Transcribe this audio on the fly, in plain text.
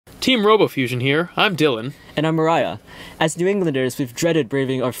Team Robofusion here, I'm Dylan. And I'm Mariah. As New Englanders, we've dreaded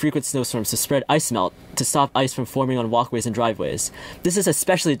braving our frequent snowstorms to spread ice melt to stop ice from forming on walkways and driveways. This is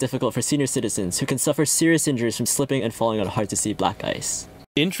especially difficult for senior citizens who can suffer serious injuries from slipping and falling on hard-to-see black ice.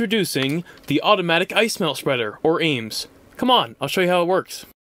 Introducing the Automatic Ice Melt Spreader, or AIMS. Come on, I'll show you how it works.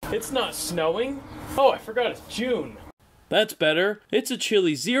 It's not snowing. Oh, I forgot it's June. That's better. It's a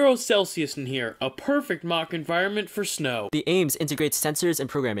chilly 0 Celsius in here, a perfect mock environment for snow. The AIMS integrates sensors and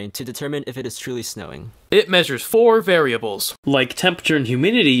programming to determine if it is truly snowing. It measures 4 variables, like temperature and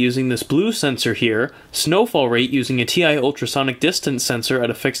humidity using this blue sensor here, snowfall rate using a TI ultrasonic distance sensor at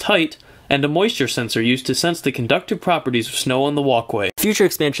a fixed height, and a moisture sensor used to sense the conductive properties of snow on the walkway. Future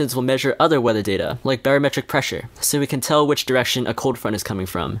expansions will measure other weather data, like barometric pressure, so we can tell which direction a cold front is coming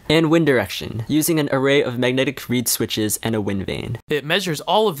from, and wind direction, using an array of magnetic reed switches and a wind vane. It measures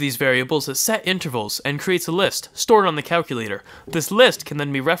all of these variables at set intervals and creates a list, stored on the calculator. This list can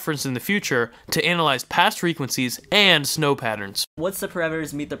then be referenced in the future to analyze past frequencies and snow patterns. Once the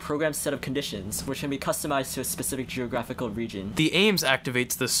parameters meet the programmed set of conditions, which can be customized to a specific geographical region, the AIMS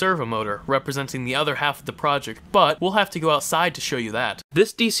activates the servo motor, representing the other half of the project, but we'll have to go outside to show you that.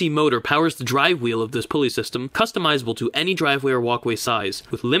 This DC motor powers the drive wheel of this pulley system, customizable to any driveway or walkway size,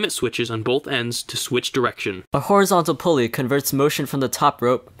 with limit switches on both ends to switch direction. A horizontal pulley converts motion from the top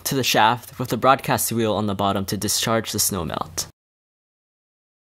rope to the shaft with the broadcast wheel on the bottom to discharge the snow melt.